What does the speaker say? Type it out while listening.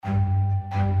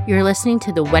You're listening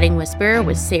to The Wedding Whisperer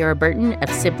with Sarah Burton of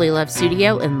Simply Love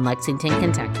Studio in Lexington,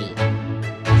 Kentucky.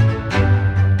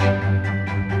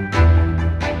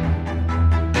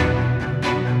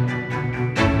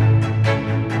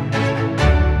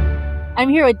 I'm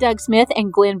here with Doug Smith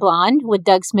and Glenn Blond with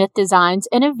Doug Smith Designs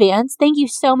and Events. Thank you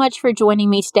so much for joining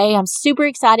me today. I'm super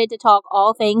excited to talk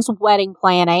all things wedding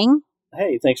planning.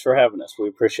 Hey, thanks for having us. We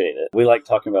appreciate it. We like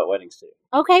talking about weddings too.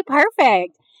 Okay,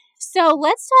 perfect. So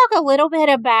let's talk a little bit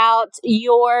about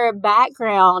your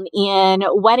background in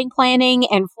wedding planning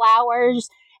and flowers.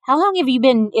 How long have you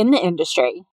been in the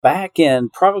industry? Back in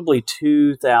probably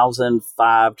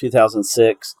 2005,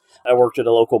 2006, I worked at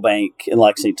a local bank in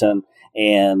Lexington,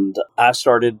 and I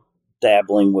started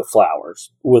dabbling with flowers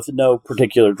with no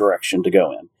particular direction to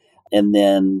go in. And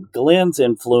then Glenn's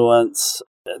influence,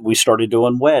 we started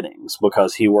doing weddings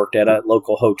because he worked at a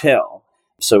local hotel.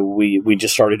 So we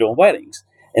just started doing weddings.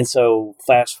 And so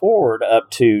fast forward up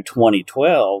to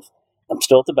 2012, I'm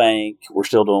still at the bank, we're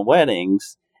still doing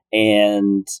weddings,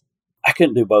 and I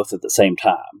couldn't do both at the same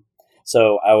time.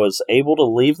 So I was able to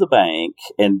leave the bank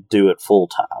and do it full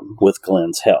time with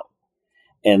Glenn's help.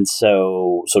 And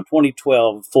so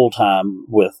 2012 full time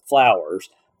with flowers,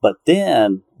 but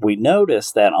then we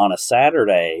noticed that on a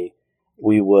Saturday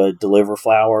we would deliver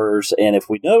flowers, and if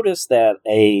we noticed that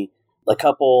a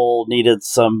couple needed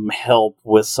some help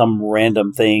with some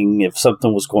random thing, if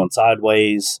something was going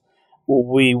sideways,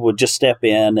 we would just step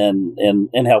in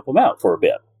and help them out for a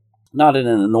bit. Not in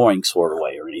an annoying sort of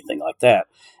way or anything like that.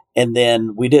 And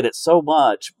then we did it so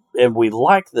much, and we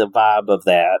liked the vibe of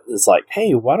that. It's like,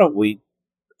 hey, why don't we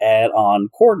add on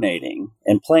coordinating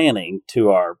and planning to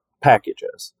our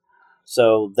packages?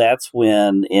 So that's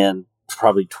when, in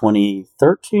probably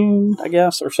 2013, I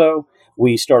guess, or so,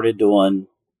 we started doing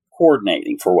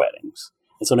coordinating for weddings.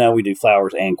 And so now we do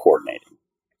flowers and coordinating.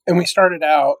 And we started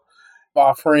out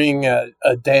offering a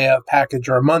day of package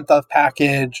or a month of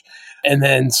package, and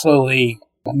then slowly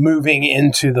moving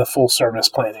into the full service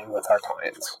planning with our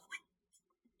clients.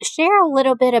 Share a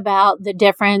little bit about the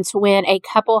difference when a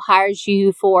couple hires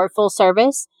you for full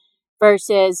service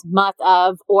versus month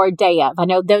of or day of. I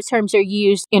know those terms are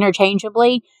used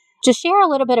interchangeably. Just share a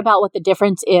little bit about what the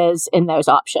difference is in those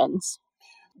options.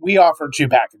 We offer two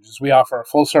packages. We offer a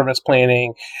full service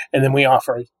planning, and then we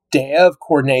offer a day of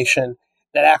coordination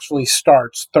that actually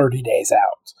starts 30 days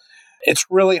out. It's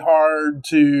really hard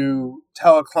to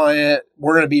tell a client,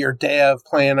 we're going to be your day of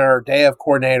planner, day of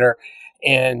coordinator,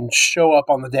 and show up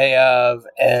on the day of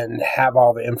and have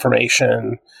all the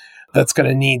information that's going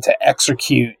to need to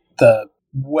execute the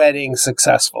wedding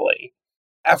successfully.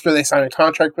 After they sign a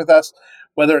contract with us,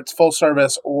 whether it's full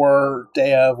service or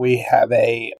day of, we have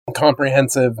a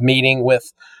comprehensive meeting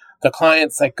with the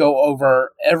clients that go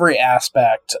over every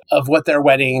aspect of what their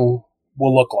wedding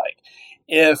will look like.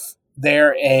 If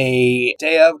they're a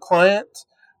day of client,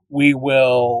 we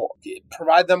will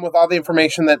provide them with all the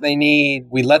information that they need.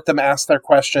 We let them ask their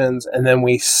questions, and then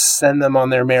we send them on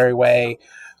their merry way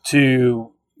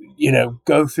to,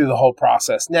 go through the whole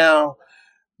process. Now,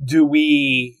 do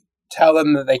we tell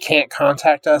them that they can't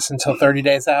contact us until 30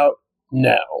 days out?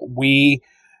 No. We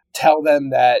tell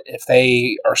them that if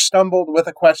they are stumbled with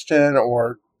a question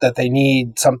or that they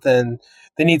need some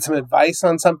advice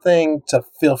on something, to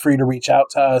feel free to reach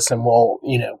out to us, and we'll,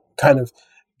 kind of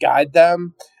guide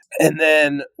them. And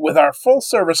then with our full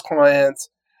service clients,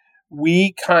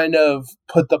 we kind of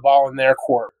put the ball in their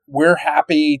court. We're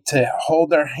happy to hold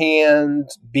their hand,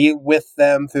 be with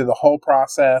them through the whole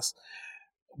process,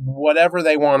 whatever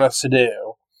they want us to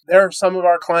do. There are some of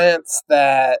our clients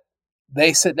that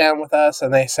they sit down with us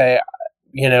and they say,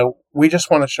 we just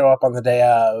want to show up on the day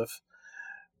of.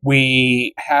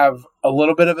 We have a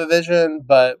little bit of a vision,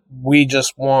 but we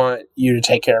just want you to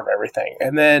take care of everything.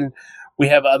 And then we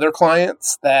have other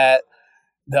clients that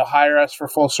they'll hire us for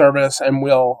full service and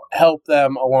we'll help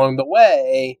them along the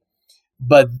way,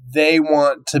 but they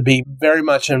want to be very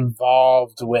much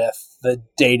involved with the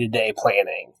day-to-day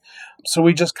planning. So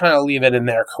we just kind of leave it in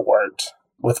their court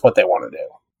with what they want to do.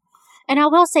 And I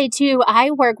will say, too, I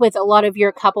work with a lot of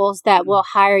your couples that will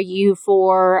hire you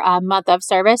for a month of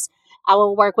service. I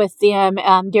will work with them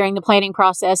during the planning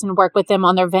process and work with them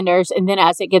on their vendors. And then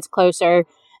as it gets closer,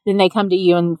 then they come to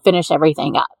you and finish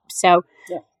everything up. So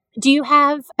do you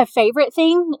have a favorite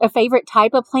thing, a favorite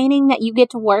type of planning that you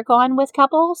get to work on with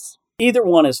couples? Either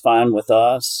one is fine with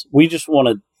us. We just want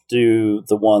to do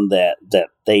the one that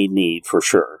they need for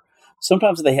sure.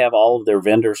 Sometimes they have all of their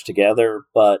vendors together,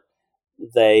 but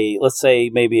let's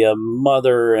say maybe a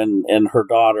mother and her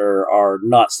daughter are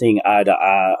not seeing eye to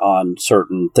eye on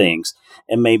certain things.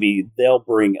 And maybe they'll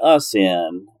bring us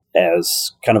in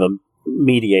as kind of a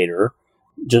mediator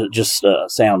just a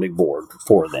sounding board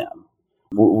for them.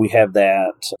 We have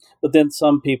that. But then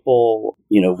some people,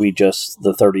 we just,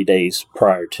 the 30 days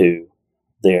prior to,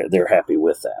 they're happy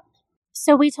with that.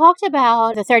 So we talked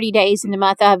about the 30 days in the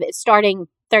month of it starting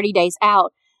 30 days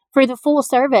out. For the full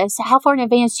service, how far in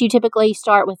advance do you typically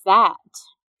start with that?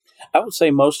 I would say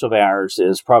most of ours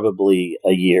is probably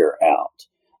a year out.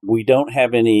 We don't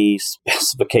have any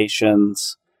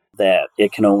specifications that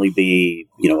it can only be,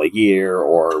 a year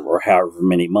or however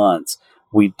many months.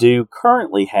 We do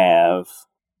currently have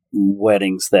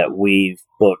weddings that we've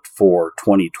booked for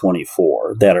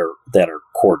 2024 that are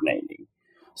coordinating.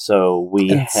 So we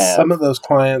have some of those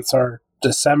clients are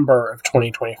December of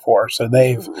 2024. So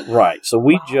they've right. So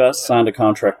we just signed a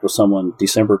contract with someone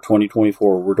December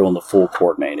 2024. We're doing the full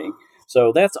coordinating.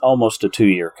 So that's almost a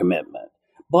 2-year commitment.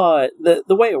 But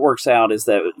the way it works out is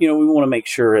that, we want to make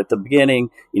sure at the beginning,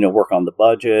 work on the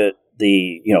budget,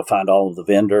 find all of the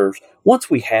vendors. Once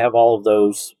we have all of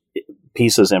those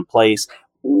pieces in place,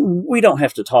 we don't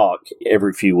have to talk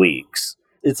every few weeks.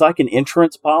 It's like an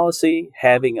insurance policy,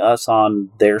 having us on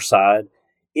their side.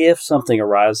 If something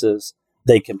arises,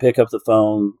 they can pick up the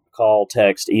phone, call,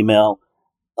 text, email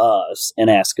us, and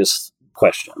ask us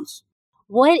questions.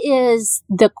 What is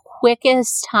the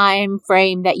quickest time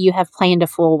frame that you have planned a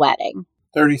full wedding?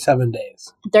 37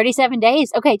 days. 37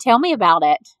 days. Okay, tell me about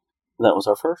it. That was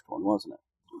our first one, wasn't it?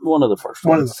 One of the first ones.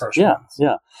 One of the first ones.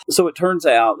 Yeah. So it turns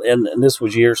out, and this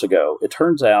was years ago, it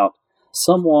turns out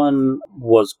someone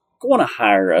was going to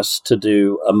hire us to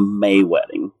do a May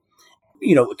wedding,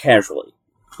 casually.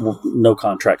 No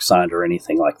contract signed or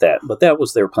anything like that. But that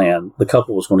was their plan. The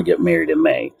couple was going to get married in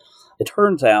May. It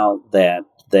turns out that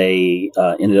they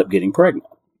ended up getting pregnant.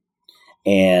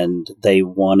 And they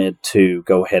wanted to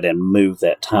go ahead and move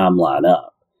that timeline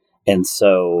up. And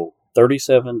so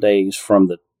 37 days from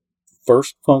the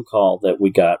first phone call that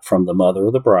we got from the mother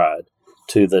of the bride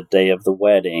to the day of the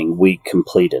wedding, we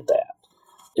completed that.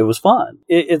 It was fun.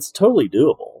 It's totally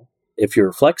doable. If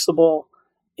you're flexible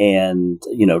and,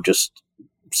 just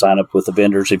sign up with the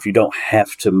vendors, if you don't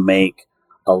have to make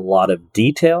a lot of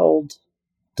detailed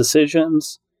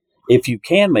decisions, if you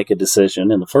can make a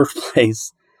decision in the first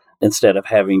place, instead of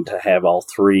having to have all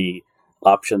three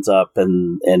options up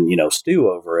and stew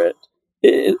over it,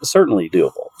 it's certainly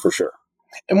doable for sure.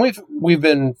 And we've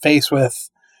been faced with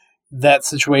that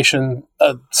situation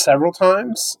several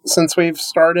times since we've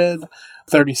started.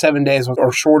 37 days was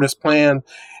our shortest plan.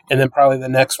 And then probably the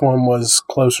next one was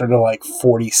closer to like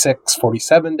 46,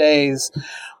 47 days.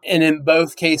 And in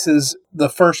both cases, the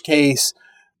first case,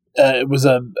 it was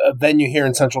a venue here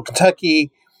in Central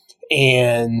Kentucky.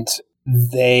 And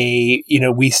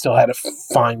we still had to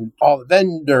find all the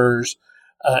vendors,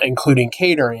 including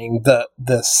catering.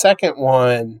 The second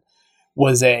one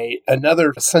was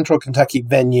another Central Kentucky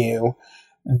venue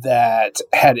that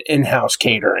had in-house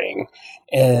catering.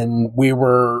 And we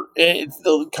were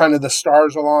kind of the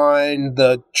stars aligned.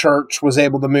 The church was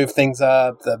able to move things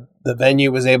up. The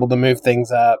venue was able to move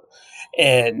things up.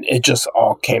 And it just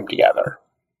all came together.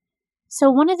 So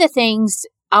one of the things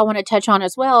I want to touch on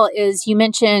as well is you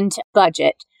mentioned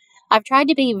budget. I've tried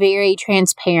to be very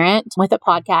transparent with the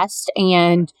podcast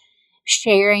and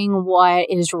sharing what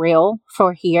is real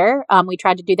for here. We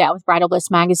tried to do that with Bridal Bliss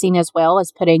Magazine as well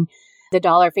as putting the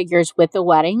dollar figures with the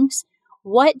weddings.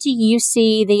 What do you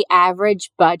see the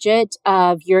average budget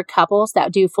of your couples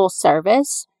that do full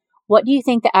service? What do you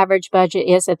think the average budget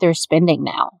is that they're spending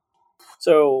now?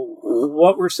 So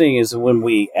what we're seeing is when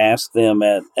we ask them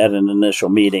at an initial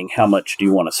meeting, how much do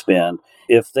you want to spend?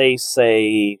 If they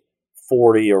say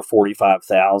 40 or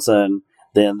 45,000,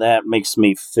 then that makes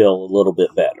me feel a little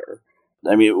bit better.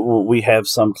 I mean, we have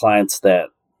some clients that,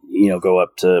 go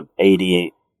up to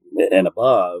 80 and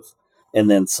above, and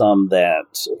then some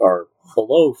that are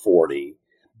below 40.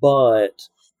 But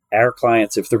our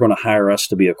clients, if they're going to hire us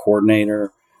to be a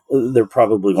coordinator, they're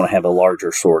probably going to have a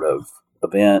larger sort of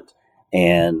event.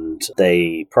 And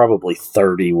they probably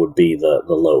 30 would be the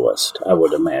lowest, I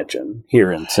would imagine,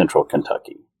 here in Central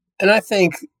Kentucky. And I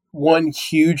think one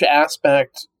huge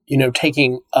aspect,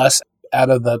 taking us out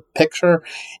of the picture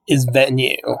is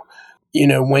venue.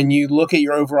 When you look at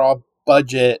your overall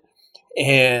budget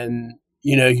and,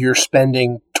 you're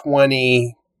spending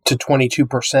 20 to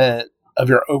 22% of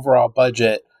your overall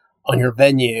budget on your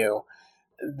venue,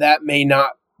 that may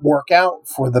not work out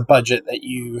for the budget that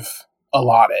you've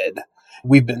allotted.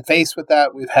 We've been faced with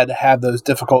that. We've had to have those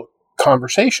difficult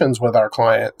conversations with our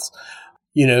clients.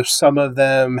 Some of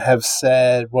them have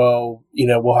said, well,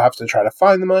 we'll have to try to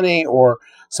find the money, or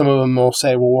some of them will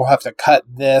say, well, we'll have to cut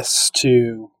this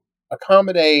to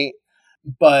accommodate.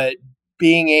 But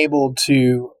being able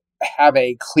to have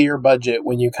a clear budget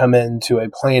when you come into a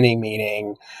planning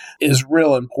meeting is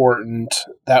real important.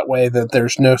 That way that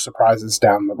there's no surprises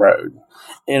down the road.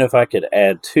 And if I could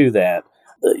add to that,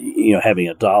 having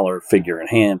a dollar figure in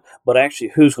hand, but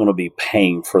actually who's going to be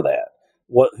paying for that?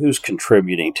 Who's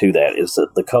contributing to that? Is it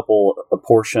the couple a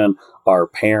portion? Are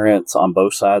parents on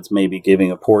both sides maybe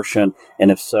giving a portion?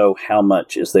 And if so, how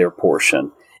much is their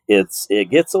portion? It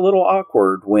gets a little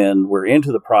awkward when we're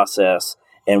into the process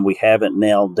and we haven't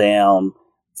nailed down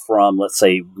from, let's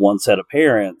say, one set of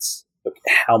parents,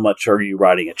 how much are you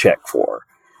writing a check for?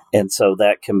 And so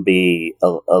that can be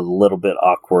a little bit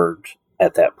awkward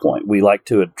at that point. We like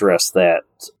to address that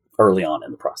early on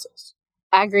in the process.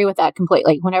 I agree with that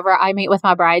completely. Whenever I meet with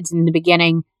my brides in the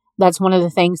beginning, that's one of the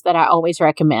things that I always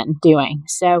recommend doing.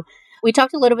 So we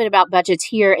talked a little bit about budgets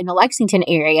here in the Lexington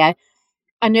area.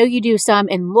 I know you do some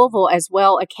in Louisville as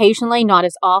well, occasionally, not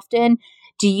as often.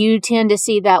 Do you tend to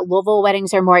see that Louisville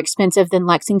weddings are more expensive than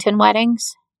Lexington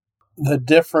weddings? The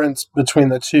difference between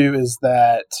the two is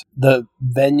that the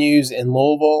venues in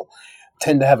Louisville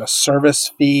tend to have a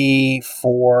service fee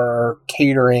for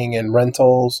catering and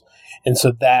rentals. And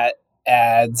so that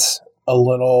adds a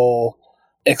little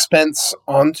expense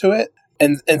onto it.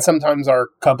 And sometimes our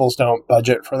couples don't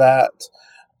budget for that.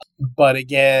 But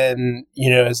again,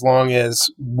 as long as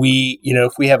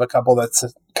if we have a couple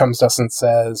that comes to us and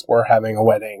says we're having a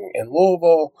wedding in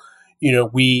Louisville,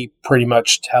 we pretty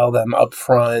much tell them up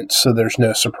front so there's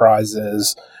no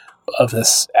surprises of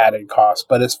this added cost.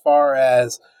 But as far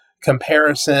as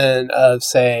comparison of,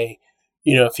 say,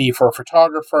 a fee for a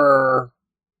photographer,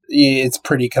 it's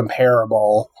pretty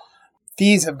comparable.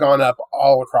 Fees have gone up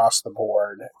all across the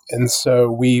board. And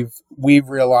so we've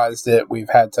realized it. We've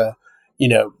had to,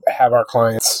 have our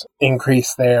clients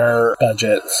increase their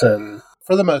budgets. And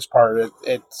for the most part,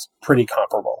 it's pretty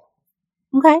comparable.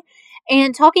 Okay.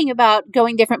 And talking about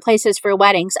going different places for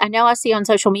weddings, I know I see on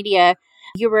social media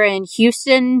you were in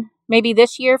Houston maybe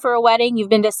this year for a wedding. You've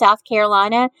been to South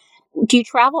Carolina. Do you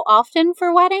travel often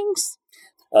for weddings?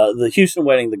 The Houston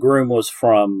wedding, the groom was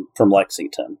from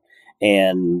Lexington,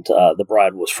 and the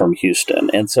bride was from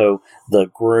Houston. And so the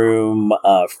groom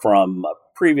from a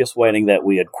previous wedding that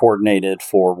we had coordinated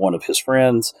for one of his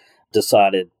friends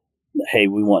decided, hey,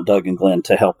 we want Doug and Glenn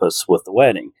to help us with the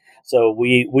wedding. So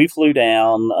we flew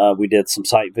down. We did some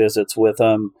site visits with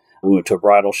them. We went to a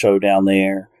bridal show down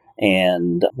there.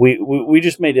 And we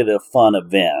just made it a fun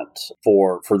event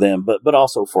for them, but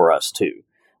also for us too,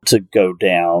 to go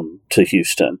down to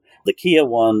Houston. The Kia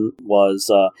one was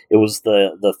it was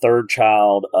the third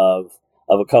child of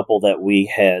a couple that we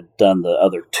had done the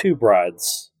other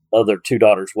two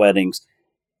daughters' weddings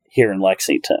here in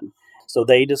Lexington. So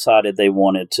they decided they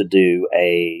wanted to do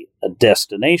a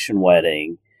destination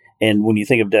wedding. And when you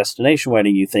think of destination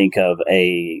wedding, you think of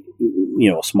a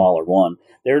smaller one.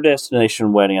 Their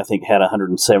destination wedding, I think, had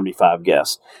 175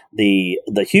 guests. The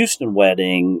Houston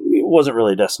wedding wasn't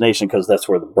really a destination because that's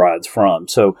where the bride's from.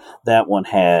 So that one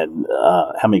had,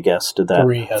 how many guests did that?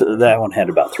 300. That one had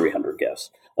about 300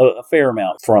 guests. A fair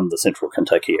amount from the central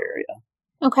Kentucky area.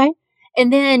 Okay.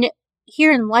 And then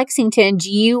here in Lexington,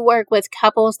 do you work with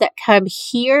couples that come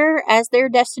here as their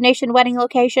destination wedding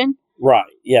location?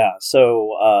 Right. Yeah.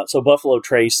 So Buffalo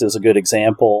Trace is a good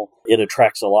example. It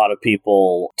attracts a lot of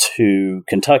people to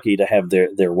Kentucky to have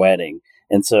their wedding.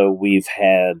 And so we've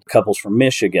had couples from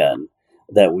Michigan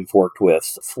that we've worked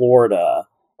with, Florida,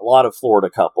 a lot of Florida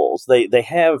couples. They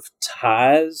have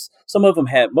ties.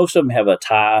 Most of them have a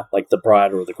tie, like the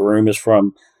bride or the groom is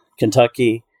from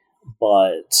Kentucky.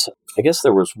 But I guess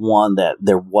there was one that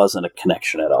there wasn't a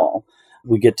connection at all.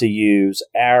 We get to use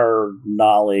our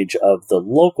knowledge of the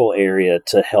local area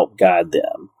to help guide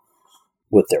them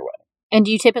with their wedding. And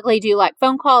do you typically do like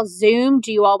phone calls, Zoom?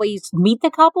 Do you always meet the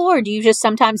couple, or do you just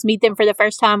sometimes meet them for the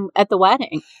first time at the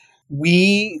wedding?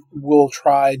 We will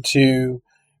try to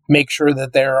make sure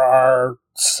that there are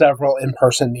several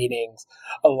in-person meetings.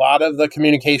 A lot of the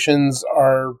communications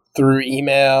are through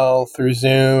email, through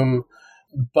Zoom,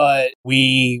 but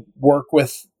we work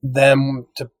with them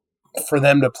for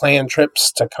them to plan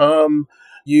trips to come.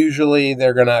 Usually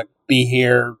they're going to be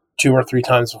here 2 or 3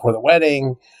 times before the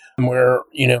wedding. And we're,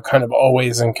 kind of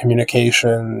always in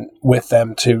communication with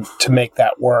them to make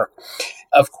that work.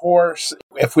 Of course,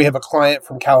 if we have a client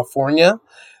from California,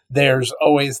 there's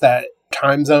always that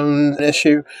time zone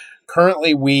issue.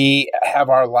 Currently, we have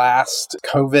our last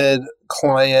COVID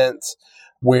client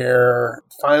where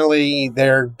finally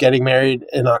they're getting married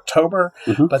in October,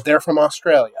 but they're from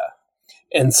Australia.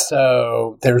 And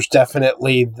so there's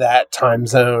definitely that time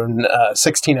zone,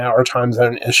 16-hour time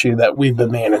zone issue that we've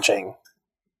been managing.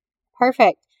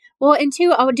 Perfect. Well, and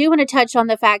two, I do want to touch on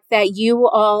the fact that you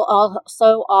all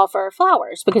also offer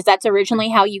flowers because that's originally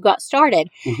how you got started.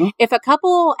 Mm-hmm. If a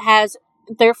couple has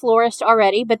their florist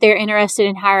already, but they're interested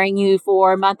in hiring you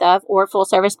for month of or full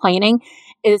service planning,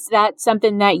 is that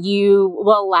something that you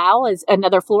will allow as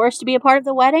another florist to be a part of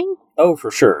the wedding? Oh, for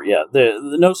sure. Yeah. The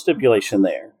no stipulation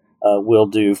there. We'll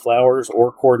do flowers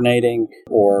or coordinating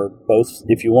or both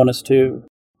if you want us to.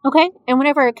 Okay. And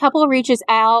whenever a couple reaches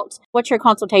out, what's your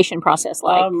consultation process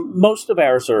like? Most of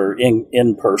ours are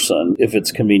in person if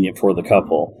it's convenient for the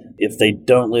couple. If they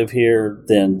don't live here,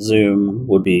 then Zoom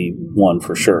would be one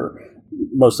for sure.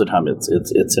 Most of the time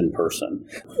it's in person.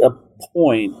 A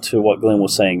point to what Glenn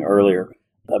was saying earlier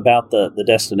about the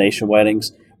destination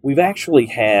weddings, we've actually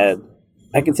had,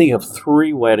 I can think of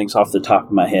 3 weddings off the top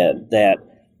of my head that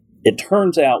it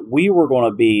turns out we were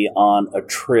going to be on a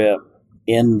trip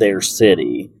in their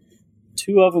city.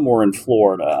 2 of them were in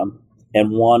Florida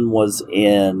and 1 was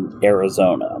in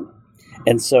Arizona.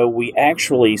 And so we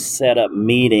actually set up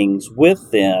meetings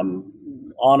with them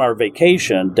on our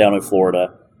vacation down in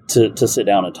Florida to sit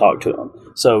down and talk to them.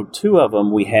 So 2 of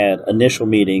them, we had initial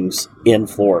meetings in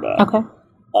Florida. Okay.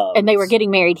 And they were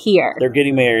getting married here. They're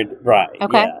getting married, right.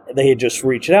 Okay. Yeah. They had just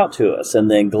reached out to us. And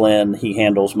then Glenn, he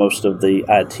handles most of the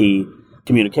IT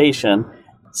communication.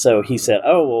 So he said,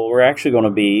 oh, well, we're actually going to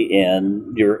be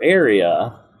in your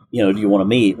area. Do you want to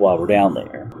meet while we're down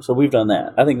there? So we've done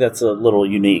that. I think that's a little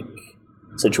unique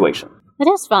situation. It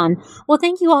is fun. Well,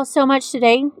 thank you all so much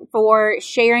today for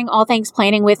sharing all things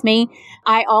planning with me.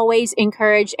 I always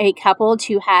encourage a couple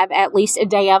to have at least a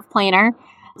day of planner,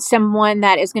 someone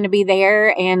that is going to be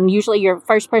there, and usually you're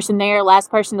first person there,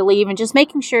 last person to leave, and just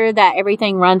making sure that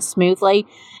everything runs smoothly.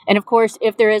 And of course,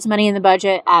 if there is money in the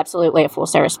budget, absolutely a full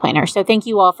service planner. So thank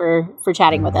you all for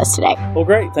chatting with us today. Well,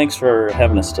 great. Thanks for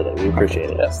having us today. We appreciate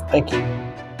it. Yes, thank you.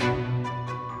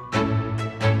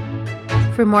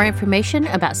 For more information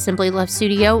about Simply Love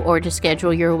Studio or to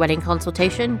schedule your wedding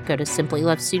consultation, go to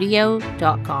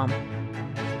simplylovestudio.com.